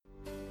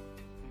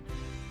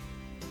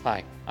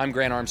Hi, I'm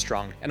Grant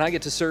Armstrong, and I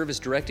get to serve as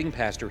directing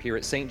pastor here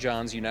at St.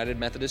 John's United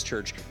Methodist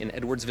Church in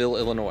Edwardsville,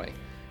 Illinois.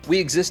 We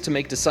exist to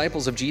make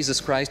disciples of Jesus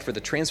Christ for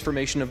the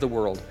transformation of the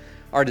world.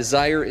 Our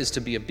desire is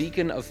to be a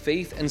beacon of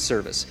faith and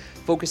service,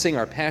 focusing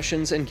our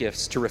passions and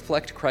gifts to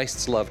reflect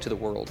Christ's love to the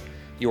world.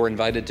 You're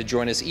invited to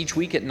join us each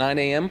week at 9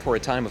 a.m. for a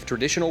time of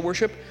traditional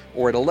worship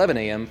or at 11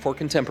 a.m. for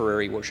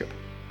contemporary worship.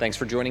 Thanks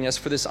for joining us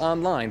for this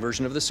online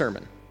version of the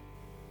sermon.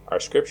 Our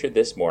scripture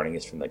this morning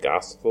is from the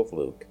Gospel of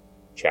Luke,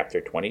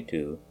 chapter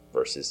 22,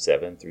 verses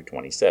 7 through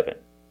 27.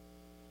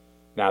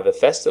 Now the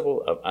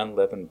festival of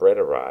unleavened bread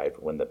arrived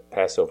when the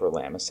Passover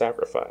lamb is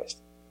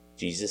sacrificed.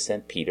 Jesus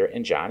sent Peter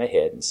and John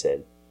ahead and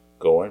said,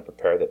 "Go and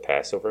prepare the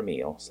Passover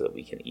meal so that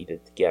we can eat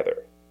it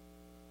together."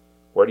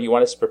 "Where do you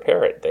want us to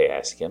prepare it?" they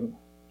asked him.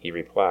 He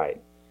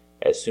replied,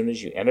 "As soon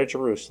as you enter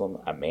Jerusalem,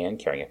 a man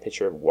carrying a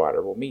pitcher of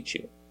water will meet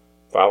you.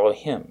 Follow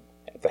him.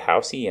 At the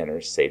house he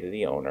enters, say to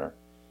the owner,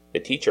 'The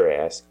teacher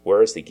asks,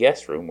 where is the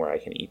guest room where I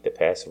can eat the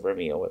Passover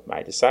meal with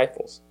my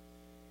disciples?'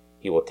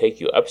 He will take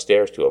you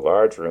upstairs to a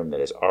large room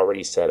that is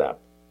already set up.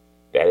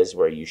 That is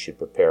where you should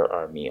prepare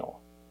our meal."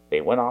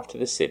 They went off to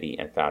the city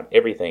and found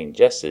everything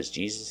just as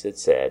Jesus had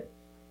said,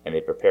 and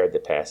they prepared the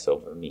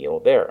Passover meal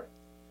there.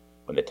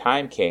 When the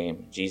time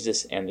came,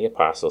 Jesus and the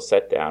apostles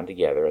sat down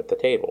together at the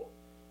table.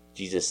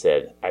 Jesus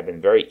said, "I've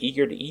been very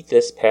eager to eat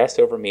this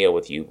Passover meal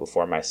with you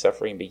before my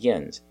suffering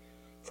begins.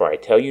 For I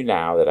tell you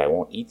now that I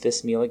won't eat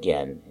this meal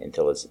again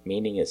until its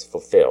meaning is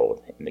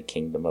fulfilled in the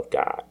kingdom of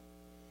God."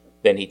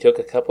 Then he took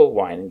a cup of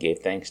wine and gave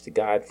thanks to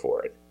God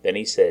for it. Then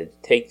he said,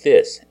 "Take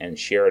this and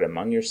share it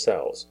among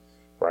yourselves,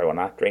 for I will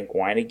not drink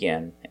wine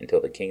again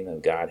until the kingdom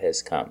of God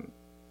has come."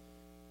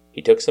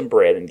 He took some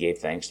bread and gave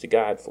thanks to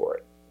God for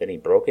it. Then he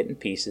broke it in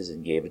pieces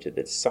and gave it to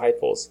the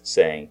disciples,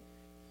 saying,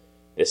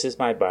 "This is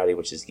my body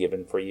which is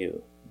given for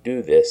you.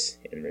 Do this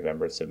in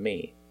remembrance of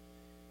me."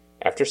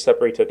 After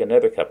supper he took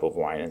another cup of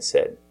wine and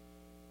said,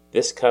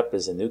 "This cup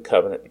is a new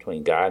covenant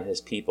between God and his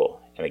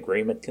people, an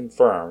agreement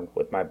confirmed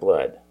with my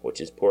blood,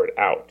 which is poured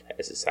out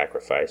as a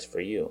sacrifice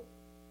for you.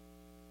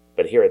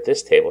 But here at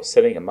this table,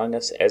 sitting among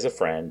us as a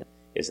friend,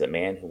 is the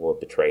man who will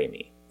betray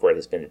me, for it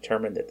has been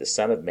determined that the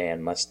Son of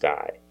Man must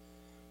die.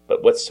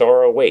 But what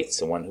sorrow awaits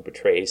the one who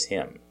betrays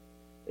him?"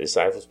 The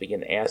disciples began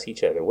to ask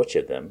each other which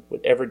of them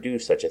would ever do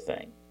such a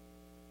thing.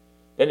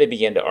 Then they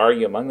began to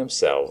argue among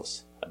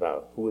themselves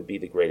about who would be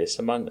the greatest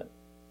among them.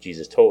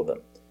 Jesus told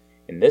them,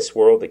 "In this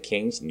world the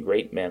kings and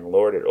great men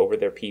lord it over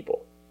their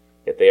people,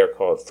 yet they are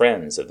called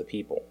friends of the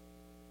people.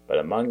 But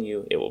among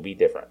you it will be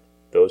different.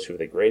 Those who are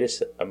the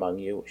greatest among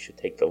you should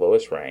take the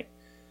lowest rank,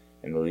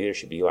 and the leader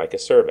should be like a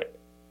servant.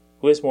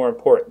 Who is more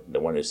important, the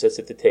one who sits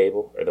at the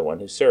table or the one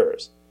who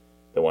serves?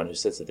 The one who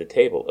sits at the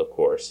table, of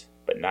course,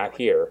 but not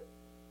here,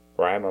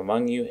 for I am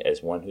among you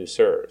as one who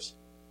serves."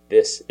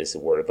 This is the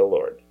word of the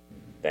Lord.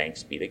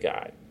 Thanks be to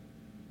God.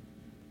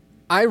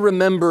 I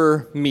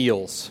remember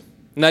meals.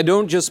 And I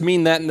don't just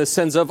mean that in the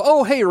sense of,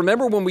 oh, hey,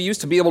 remember when we used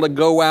to be able to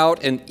go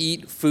out and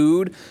eat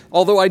food?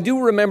 Although I do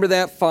remember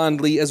that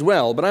fondly as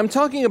well. But I'm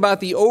talking about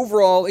the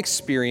overall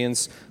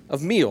experience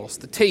of meals,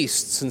 the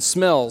tastes and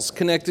smells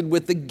connected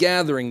with the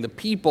gathering, the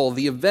people,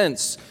 the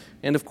events,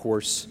 and of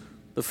course,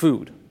 the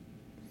food.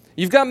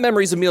 You've got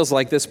memories of meals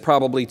like this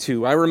probably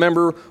too. I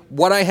remember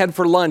what I had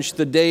for lunch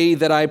the day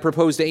that I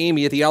proposed to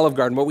Amy at the Olive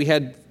Garden, what we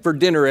had for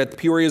dinner at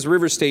Peoria's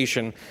River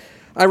Station.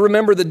 I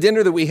remember the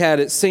dinner that we had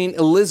at St.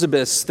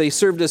 Elizabeth's. They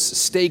served us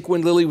steak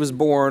when Lily was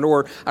born.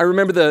 Or I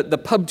remember the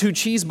Pub 2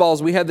 cheese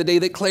balls we had the day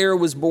that Clara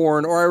was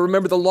born. Or I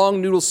remember the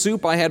long noodle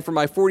soup I had for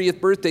my 40th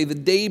birthday the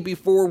day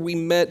before we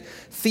met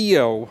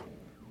Theo.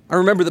 I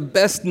remember the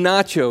best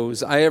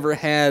nachos I ever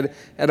had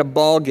at a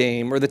ball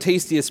game, or the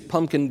tastiest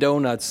pumpkin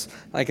donuts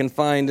I can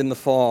find in the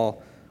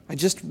fall. I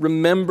just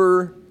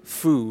remember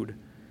food.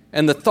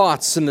 And the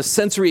thoughts and the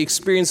sensory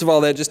experience of all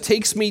that just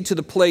takes me to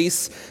the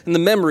place and the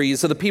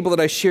memories of the people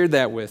that I shared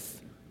that with,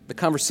 the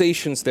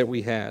conversations that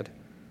we had,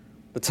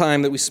 the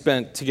time that we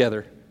spent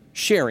together,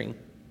 sharing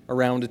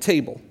around a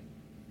table.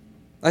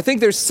 I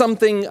think there's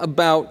something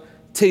about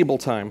table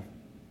time.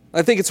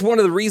 I think it's one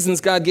of the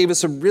reasons God gave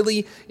us a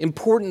really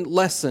important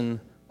lesson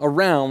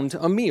around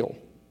a meal.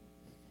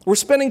 We're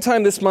spending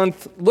time this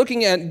month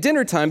looking at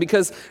dinner time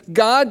because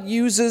God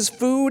uses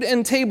food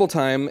and table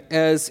time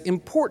as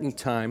important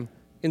time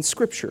in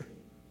Scripture.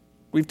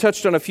 We've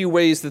touched on a few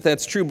ways that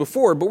that's true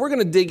before, but we're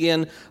going to dig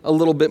in a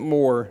little bit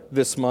more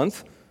this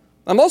month.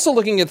 I'm also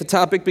looking at the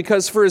topic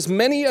because for as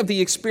many of the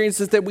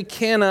experiences that we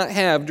cannot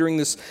have during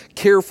this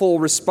careful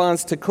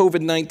response to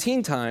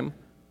COVID-19 time,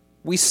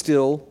 we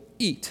still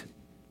eat.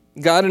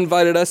 God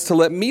invited us to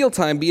let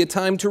mealtime be a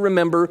time to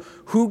remember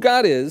who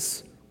God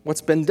is, what's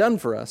been done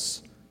for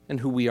us, and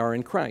who we are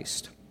in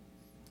Christ.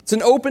 It's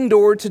an open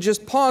door to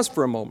just pause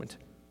for a moment,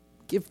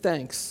 give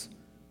thanks,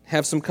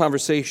 have some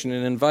conversation,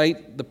 and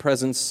invite the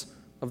presence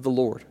of the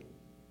Lord.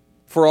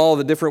 For all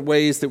the different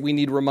ways that we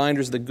need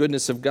reminders of the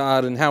goodness of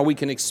God and how we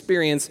can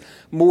experience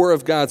more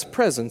of God's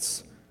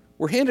presence,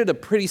 we're handed a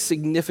pretty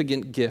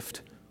significant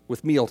gift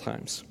with meal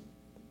times.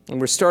 And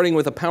we're starting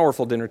with a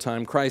powerful dinner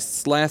time,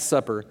 Christ's Last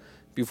Supper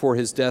before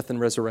his death and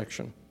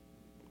resurrection.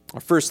 Our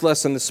first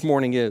lesson this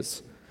morning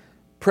is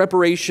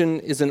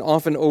preparation is an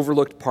often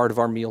overlooked part of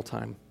our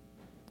mealtime.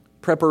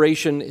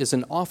 Preparation is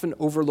an often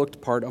overlooked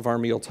part of our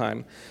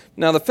mealtime.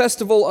 Now, the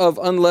festival of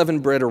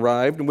unleavened bread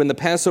arrived when the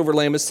Passover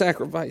lamb is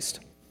sacrificed.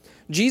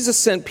 Jesus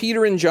sent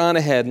Peter and John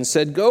ahead and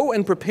said, "Go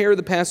and prepare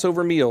the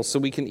Passover meal so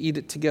we can eat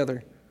it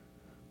together."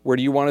 "Where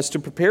do you want us to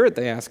prepare it?"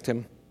 they asked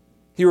him.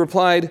 He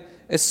replied,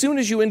 "As soon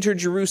as you enter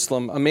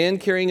Jerusalem, a man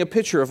carrying a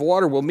pitcher of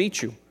water will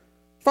meet you.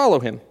 Follow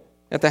him.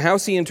 At the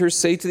house he enters,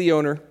 say to the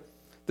owner,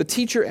 'The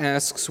teacher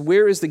asks,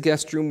 where is the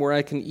guest room where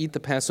I can eat the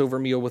Passover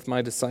meal with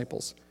my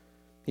disciples?'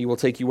 He will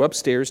take you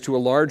upstairs to a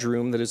large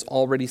room that is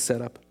already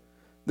set up.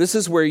 This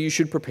is where you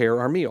should prepare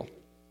our meal."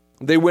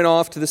 They went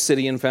off to the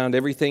city and found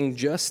everything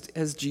just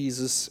as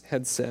Jesus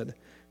had said,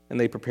 and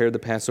they prepared the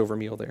Passover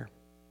meal there.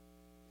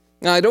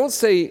 Now, I don't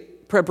say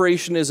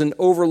preparation is an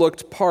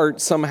overlooked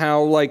part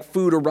somehow, like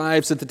food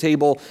arrives at the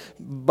table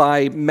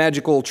by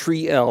magical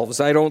tree elves.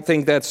 I don't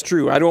think that's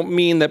true. I don't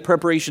mean that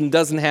preparation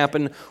doesn't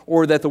happen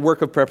or that the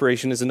work of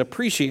preparation isn't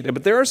appreciated,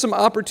 but there are some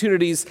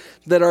opportunities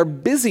that our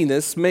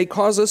busyness may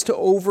cause us to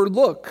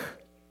overlook.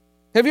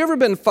 Have you ever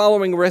been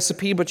following a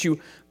recipe, but you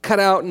cut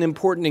out an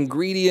important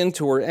ingredient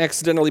or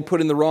accidentally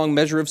put in the wrong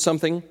measure of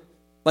something?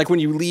 Like when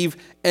you leave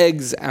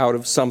eggs out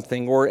of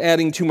something, or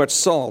adding too much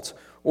salt,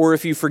 or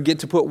if you forget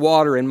to put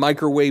water in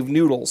microwave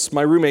noodles.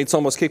 My roommates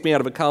almost kicked me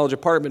out of a college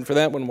apartment for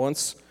that one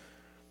once.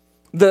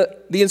 The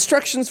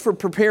instructions for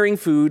preparing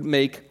food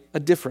make a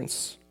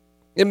difference.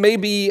 It may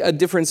be a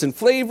difference in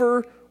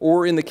flavor,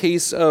 or in the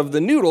case of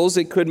the noodles,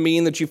 it could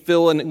mean that you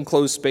fill an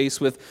enclosed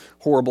space with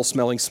horrible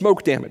smelling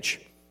smoke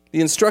damage.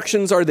 The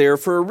instructions are there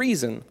for a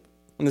reason,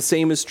 and the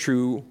same is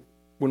true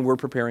when we're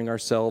preparing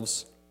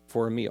ourselves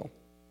for a meal.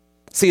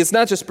 See, it's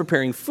not just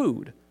preparing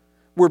food.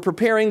 We're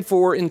preparing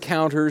for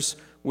encounters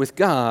with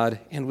God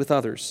and with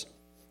others.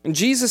 And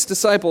Jesus'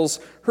 disciples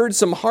heard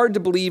some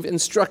hard-to-believe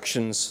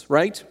instructions,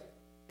 right?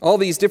 All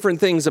these different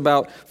things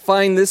about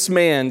find this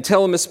man,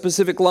 tell him a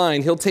specific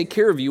line, he'll take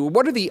care of you.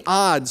 What are the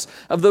odds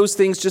of those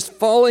things just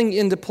falling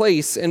into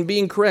place and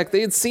being correct? They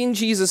had seen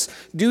Jesus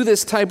do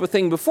this type of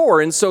thing before,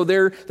 and so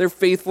their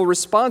faithful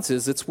response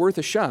is, it's worth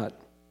a shot.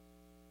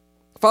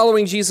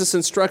 Following Jesus'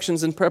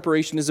 instructions in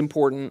preparation is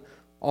important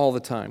all the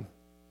time.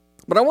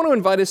 But I want to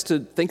invite us to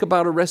think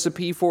about a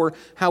recipe for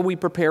how we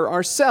prepare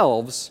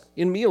ourselves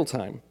in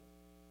mealtime.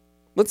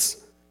 Let's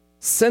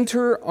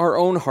center our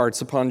own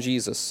hearts upon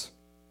Jesus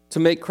to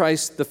make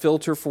Christ the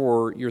filter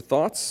for your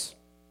thoughts,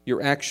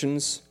 your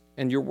actions,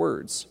 and your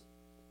words.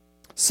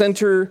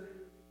 Center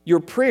your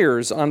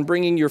prayers on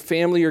bringing your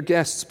family or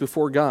guests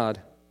before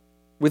God.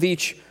 With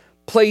each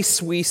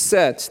place we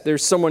set,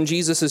 there's someone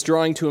Jesus is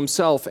drawing to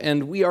himself,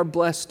 and we are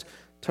blessed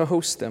to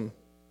host them.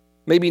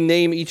 Maybe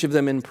name each of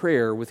them in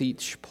prayer with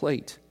each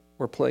plate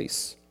or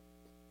place.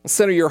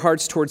 Center your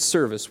hearts towards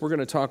service. We're going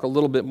to talk a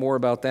little bit more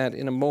about that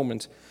in a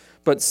moment.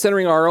 But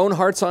centering our own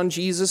hearts on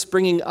Jesus,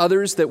 bringing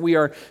others that we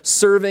are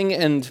serving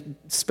and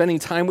spending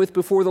time with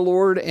before the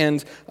Lord,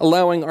 and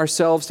allowing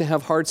ourselves to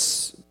have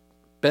hearts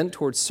bent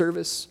towards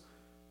service.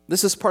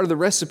 This is part of the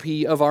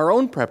recipe of our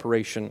own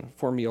preparation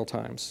for meal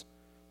times.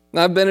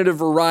 Now, I've been at a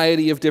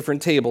variety of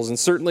different tables, and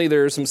certainly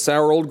there are some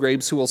sour old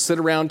grapes who will sit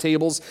around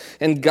tables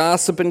and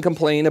gossip and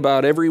complain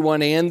about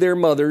everyone and their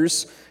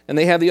mothers, and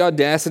they have the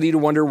audacity to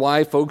wonder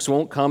why folks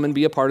won't come and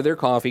be a part of their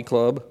coffee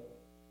club.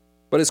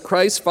 But as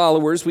Christ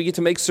followers, we get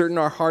to make certain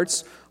our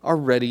hearts are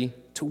ready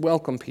to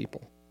welcome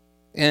people,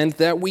 and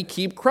that we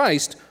keep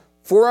Christ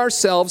for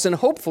ourselves and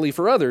hopefully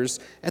for others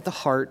at the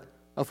heart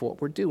of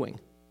what we're doing.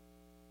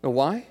 Now,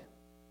 why?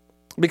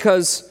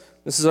 Because,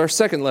 this is our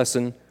second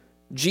lesson,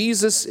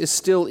 Jesus is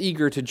still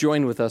eager to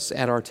join with us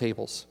at our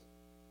tables.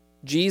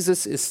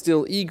 Jesus is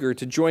still eager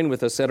to join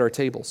with us at our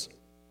tables.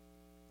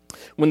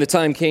 When the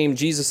time came,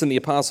 Jesus and the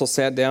apostles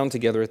sat down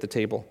together at the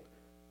table.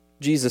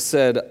 Jesus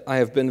said, "I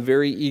have been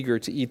very eager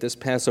to eat this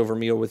Passover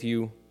meal with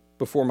you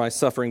before my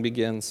suffering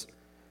begins.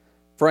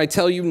 For I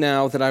tell you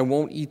now that I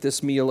won't eat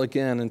this meal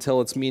again until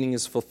its meaning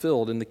is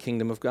fulfilled in the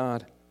kingdom of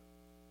God."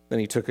 Then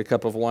he took a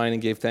cup of wine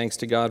and gave thanks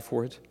to God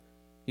for it.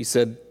 He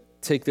said,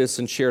 "Take this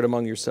and share it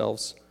among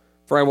yourselves.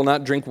 For I will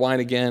not drink wine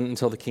again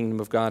until the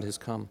kingdom of God has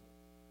come."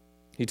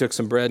 He took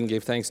some bread and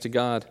gave thanks to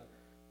God.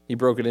 He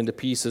broke it into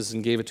pieces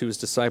and gave it to his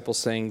disciples,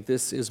 saying,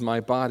 "This is my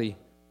body,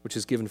 which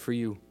is given for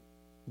you.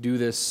 Do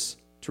this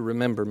to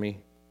remember me."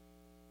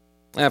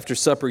 After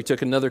supper, he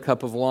took another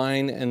cup of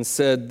wine and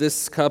said,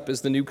 "This cup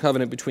is the new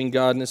covenant between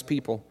God and his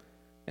people,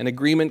 an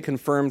agreement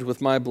confirmed with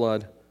my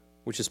blood,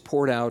 which is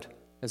poured out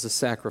as a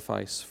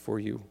sacrifice for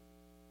you."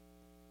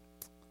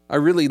 I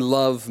really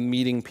love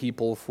meeting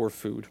people for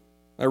food.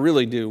 I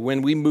really do.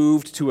 When we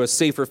moved to a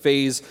safer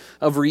phase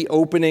of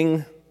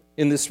reopening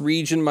in this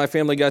region, my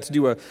family got to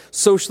do a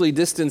socially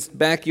distanced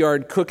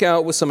backyard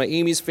cookout with some of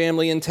Amy's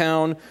family in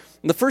town.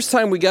 And the first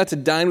time we got to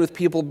dine with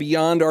people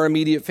beyond our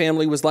immediate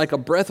family was like a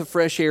breath of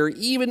fresh air,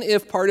 even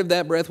if part of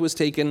that breath was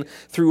taken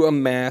through a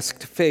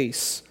masked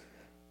face.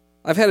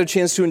 I've had a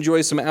chance to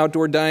enjoy some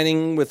outdoor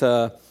dining with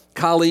a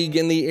colleague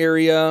in the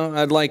area.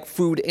 I'd like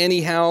food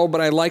anyhow,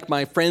 but I like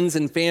my friends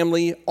and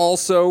family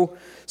also.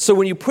 So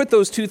when you put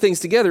those two things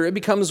together, it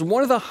becomes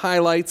one of the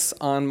highlights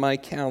on my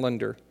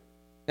calendar.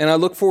 And I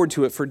look forward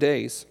to it for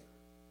days.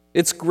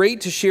 It's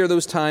great to share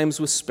those times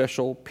with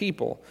special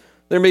people.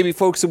 There may be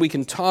folks that we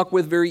can talk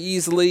with very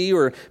easily,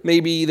 or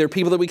maybe they're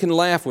people that we can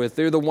laugh with.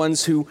 They're the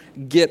ones who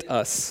get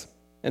us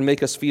and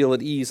make us feel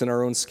at ease in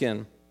our own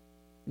skin.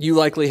 You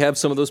likely have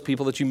some of those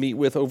people that you meet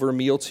with over a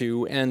meal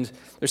too, and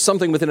there's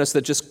something within us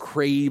that just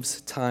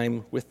craves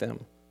time with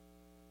them.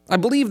 I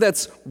believe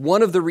that's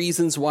one of the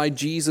reasons why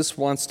Jesus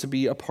wants to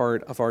be a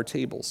part of our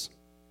tables.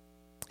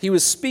 He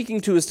was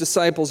speaking to his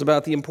disciples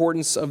about the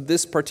importance of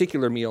this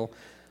particular meal,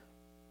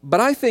 but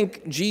I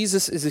think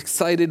Jesus is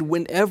excited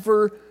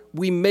whenever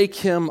we make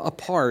him a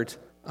part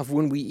of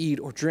when we eat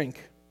or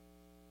drink.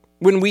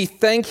 When we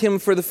thank him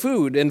for the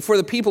food and for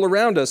the people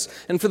around us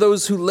and for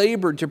those who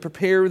labored to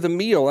prepare the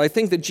meal. I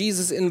think that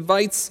Jesus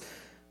invites,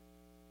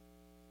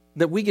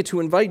 that we get to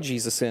invite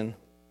Jesus in,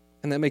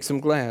 and that makes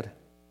him glad.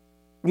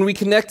 When we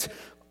connect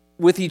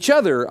with each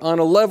other on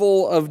a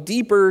level of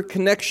deeper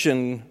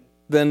connection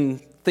than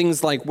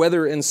things like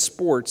weather and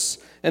sports,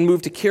 and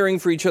move to caring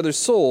for each other's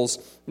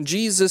souls,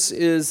 Jesus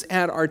is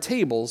at our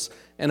tables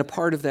and a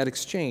part of that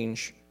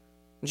exchange.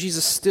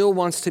 Jesus still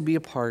wants to be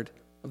a part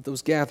of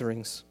those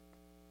gatherings.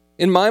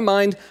 In my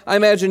mind, I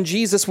imagine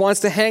Jesus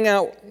wants to hang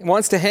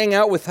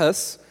out with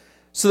us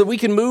so that we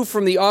can move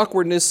from the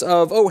awkwardness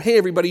of, oh, hey,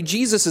 everybody,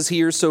 Jesus is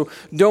here, so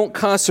don't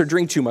cuss or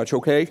drink too much,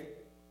 okay?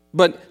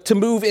 But to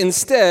move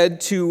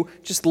instead to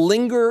just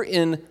linger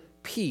in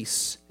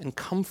peace and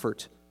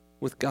comfort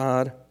with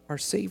God, our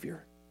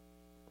Savior.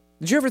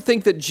 Did you ever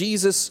think that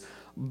Jesus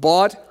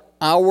bought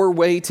our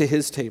way to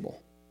his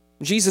table?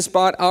 Jesus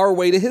bought our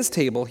way to his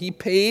table. He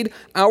paid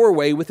our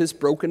way with his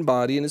broken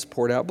body and his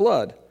poured out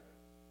blood.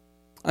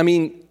 I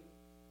mean,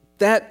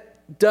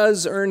 that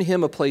does earn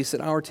him a place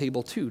at our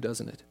table too,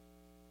 doesn't it?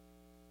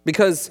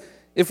 Because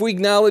if we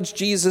acknowledge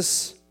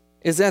Jesus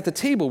is at the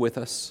table with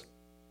us,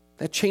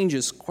 that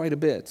changes quite a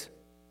bit.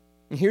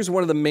 And here's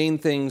one of the main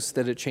things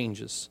that it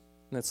changes,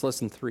 and that's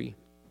lesson 3.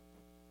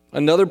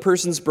 Another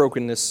person's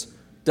brokenness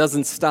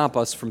doesn't stop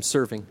us from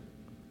serving.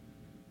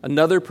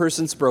 Another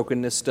person's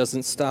brokenness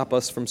doesn't stop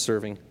us from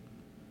serving.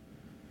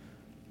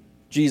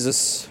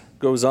 Jesus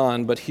goes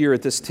on, but here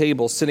at this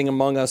table, sitting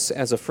among us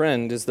as a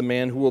friend, is the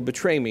man who will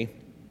betray me.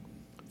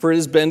 For it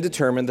has been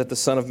determined that the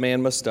Son of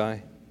Man must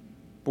die.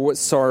 But what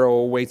sorrow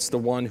awaits the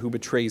one who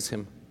betrays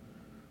him?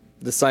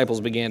 The disciples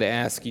began to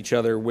ask each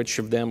other which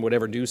of them would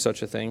ever do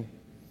such a thing.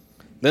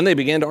 Then they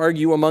began to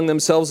argue among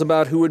themselves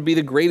about who would be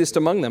the greatest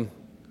among them.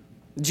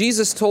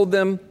 Jesus told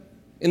them,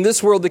 in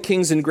this world the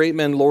kings and great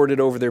men lord it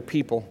over their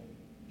people,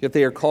 yet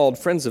they are called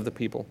friends of the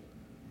people.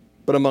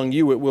 But among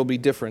you it will be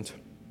different.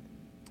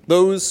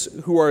 Those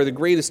who are the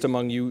greatest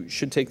among you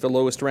should take the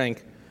lowest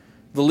rank.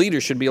 The leader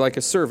should be like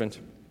a servant.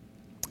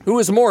 Who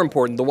is more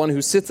important, the one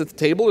who sits at the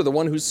table or the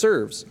one who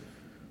serves?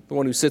 The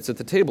one who sits at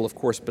the table, of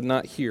course, but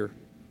not here.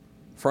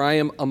 For I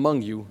am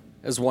among you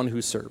as one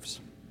who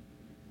serves.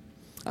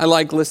 I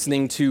like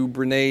listening to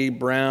Brené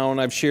Brown.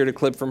 I've shared a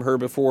clip from her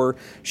before.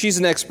 She's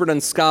an expert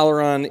and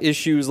scholar on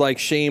issues like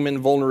shame and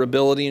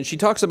vulnerability, and she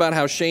talks about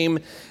how shame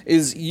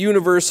is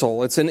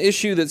universal. It's an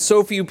issue that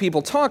so few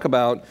people talk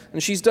about,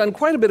 and she's done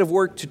quite a bit of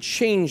work to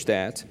change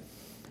that.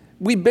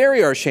 We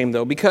bury our shame,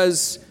 though,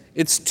 because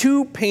it's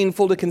too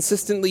painful to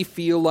consistently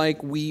feel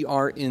like we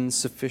are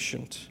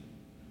insufficient,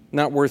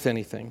 not worth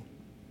anything.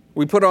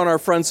 We put on our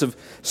fronts of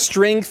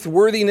strength,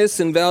 worthiness,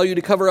 and value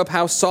to cover up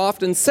how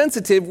soft and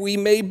sensitive we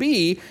may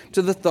be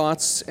to the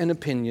thoughts and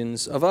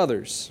opinions of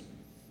others.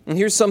 And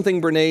here's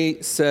something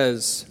Brené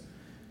says.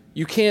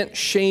 You can't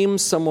shame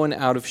someone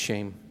out of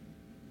shame.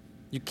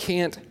 You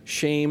can't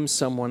shame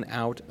someone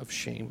out of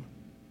shame.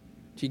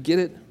 Do you get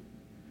it?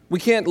 We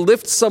can't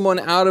lift someone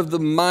out of the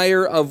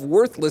mire of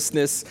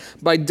worthlessness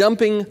by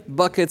dumping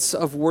buckets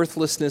of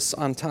worthlessness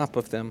on top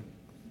of them.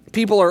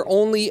 People are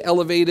only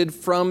elevated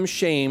from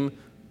shame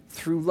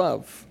through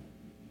love.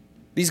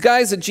 These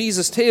guys at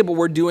Jesus' table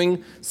were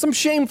doing some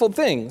shameful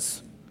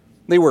things.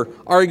 They were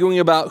arguing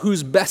about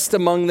who's best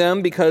among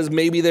them because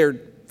maybe they're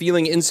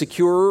feeling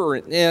insecure or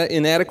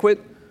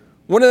inadequate.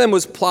 One of them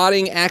was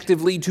plotting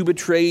actively to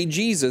betray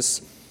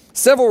Jesus.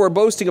 Several were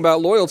boasting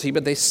about loyalty,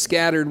 but they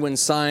scattered when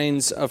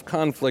signs of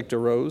conflict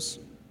arose.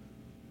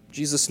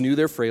 Jesus knew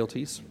their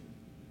frailties.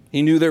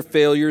 He knew their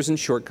failures and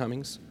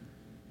shortcomings.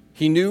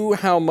 He knew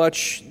how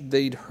much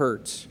they'd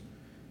hurt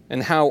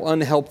and how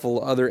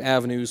unhelpful other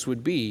avenues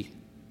would be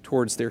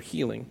towards their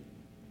healing.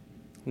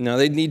 Now,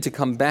 they'd need to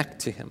come back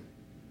to him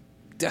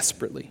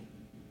desperately.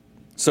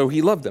 So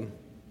he loved them,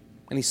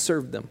 and he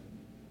served them,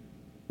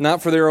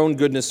 not for their own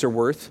goodness or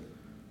worth,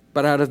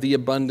 but out of the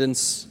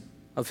abundance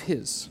of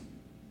his.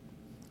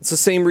 It's the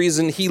same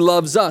reason he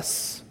loves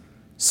us,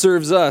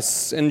 serves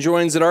us, and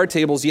joins at our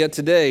tables yet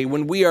today.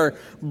 When we are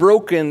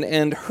broken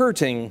and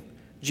hurting,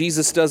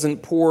 Jesus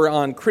doesn't pour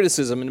on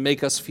criticism and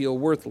make us feel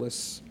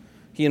worthless.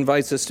 He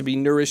invites us to be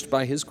nourished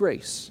by his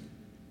grace,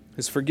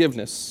 his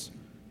forgiveness,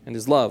 and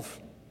his love,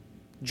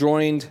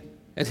 joined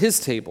at his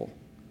table,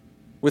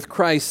 with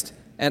Christ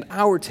at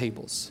our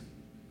tables,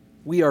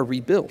 we are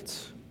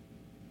rebuilt.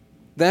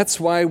 That's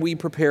why we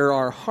prepare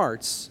our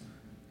hearts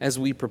as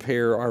we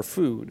prepare our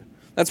food.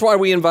 That's why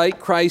we invite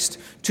Christ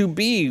to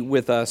be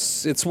with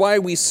us. It's why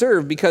we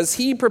serve, because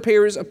he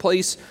prepares a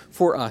place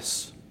for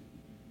us.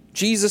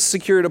 Jesus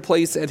secured a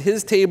place at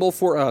his table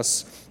for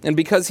us, and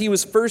because he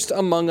was first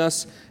among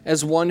us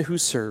as one who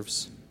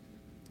serves.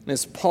 And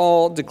as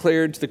Paul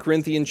declared to the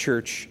Corinthian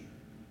church,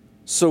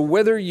 so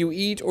whether you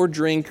eat or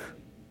drink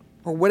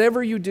or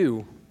whatever you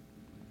do,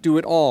 do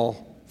it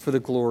all for the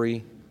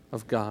glory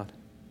of God.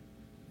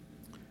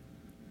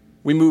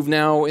 We move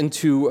now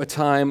into a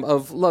time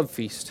of love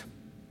feast.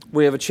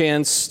 We have a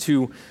chance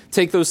to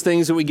take those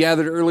things that we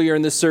gathered earlier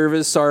in this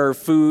service, our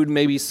food,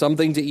 maybe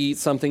something to eat,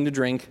 something to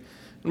drink,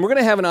 and we're going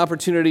to have an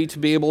opportunity to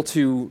be able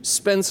to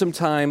spend some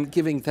time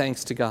giving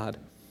thanks to God.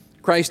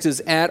 Christ is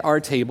at our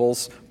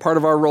tables. Part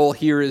of our role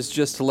here is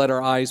just to let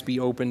our eyes be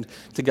opened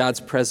to God's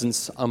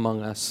presence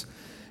among us.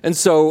 And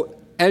so,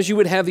 as you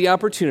would have the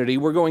opportunity,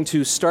 we're going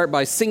to start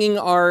by singing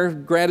our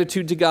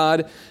gratitude to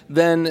God.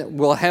 Then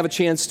we'll have a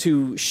chance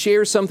to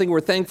share something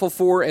we're thankful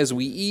for as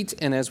we eat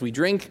and as we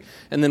drink.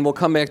 And then we'll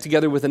come back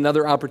together with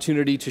another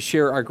opportunity to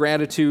share our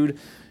gratitude.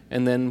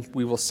 And then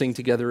we will sing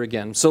together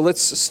again. So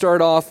let's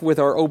start off with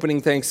our opening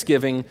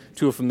thanksgiving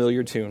to a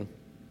familiar tune.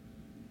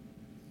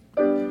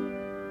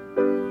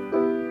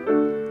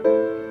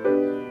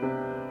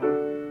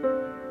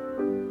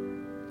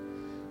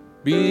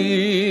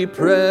 Be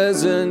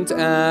present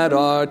at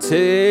our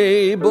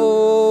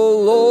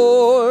table,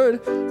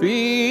 Lord.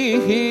 Be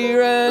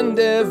here and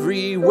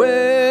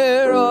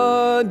everywhere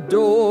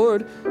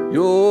adored.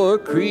 Your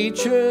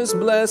creatures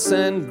bless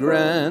and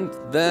grant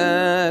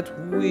that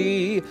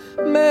we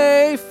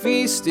may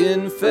feast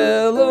in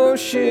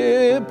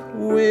fellowship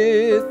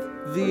with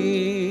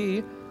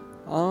thee.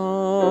 Amen.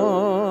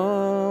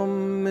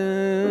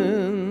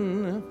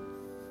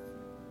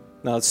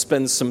 Now let's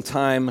spend some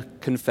time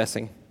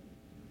confessing.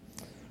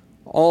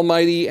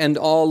 Almighty and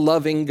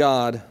all-loving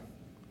God,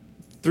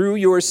 through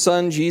your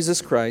Son,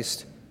 Jesus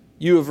Christ,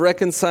 you have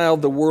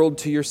reconciled the world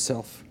to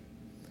yourself.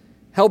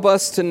 Help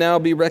us to now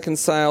be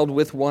reconciled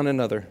with one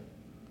another,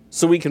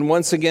 so we can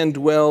once again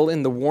dwell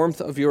in the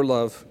warmth of your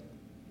love.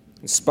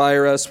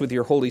 Inspire us with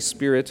your Holy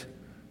Spirit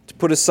to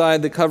put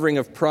aside the covering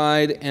of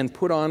pride and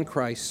put on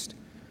Christ,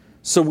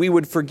 so we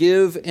would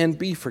forgive and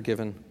be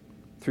forgiven.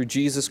 Through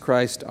Jesus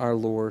Christ our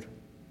Lord.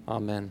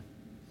 Amen.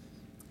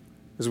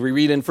 As we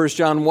read in 1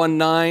 John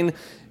 1:9,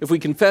 if we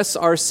confess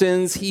our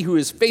sins, he who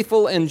is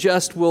faithful and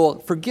just will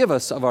forgive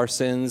us of our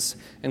sins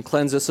and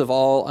cleanse us of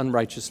all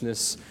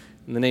unrighteousness.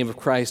 In the name of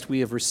Christ,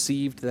 we have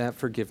received that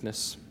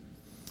forgiveness.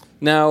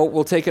 Now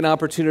we'll take an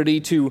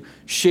opportunity to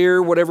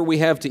share whatever we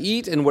have to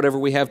eat and whatever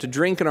we have to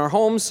drink in our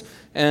homes.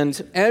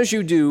 And as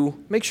you do,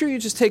 make sure you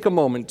just take a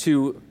moment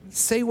to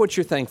say what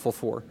you're thankful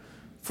for.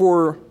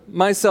 For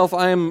myself,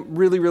 I am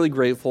really, really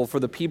grateful for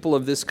the people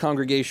of this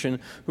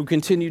congregation who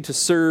continue to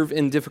serve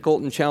in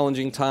difficult and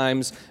challenging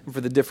times and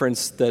for the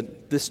difference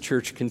that this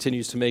church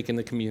continues to make in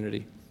the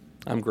community.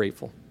 I'm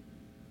grateful.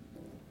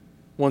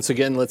 Once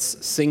again,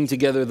 let's sing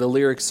together the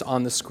lyrics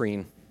on the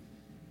screen.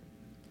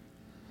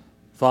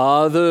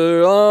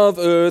 Father of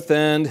earth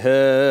and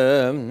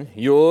heaven,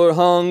 your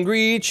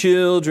hungry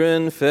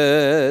children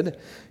fed,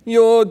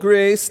 your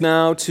grace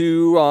now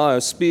to our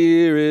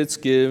spirits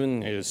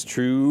given is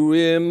true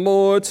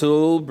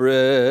immortal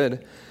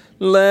bread.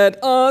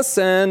 Let us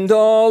and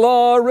all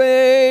our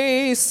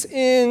race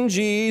in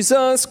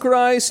Jesus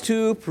Christ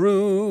to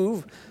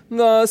prove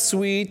the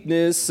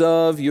sweetness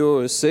of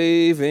your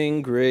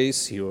saving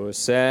grace, your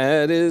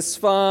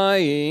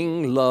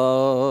satisfying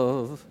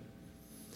love.